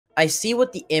I see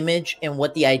what the image and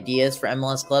what the idea is for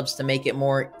MLS clubs to make it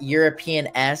more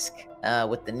European-esque,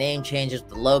 with the name changes,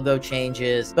 the logo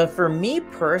changes. But for me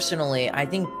personally, I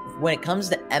think when it comes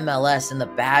to MLS and the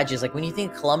badges, like when you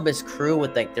think Columbus Crew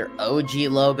with like their OG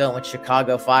logo and with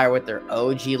Chicago Fire with their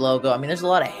OG logo, I mean, there's a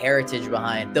lot of heritage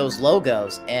behind those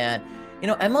logos. And you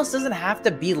know, MLS doesn't have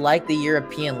to be like the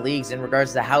European leagues in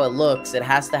regards to how it looks. It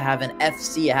has to have an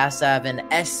FC, it has to have an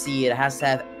SC, it has to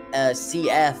have a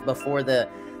CF before the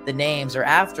names or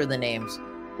after the names.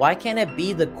 Why can't it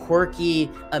be the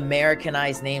quirky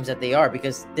Americanized names that they are?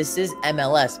 Because this is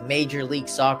MLS, Major League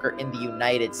Soccer in the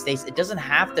United States. It doesn't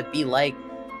have to be like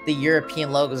the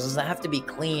European logos. It doesn't have to be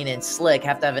clean and slick.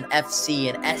 Have to have an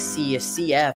FC, an SC, a CF.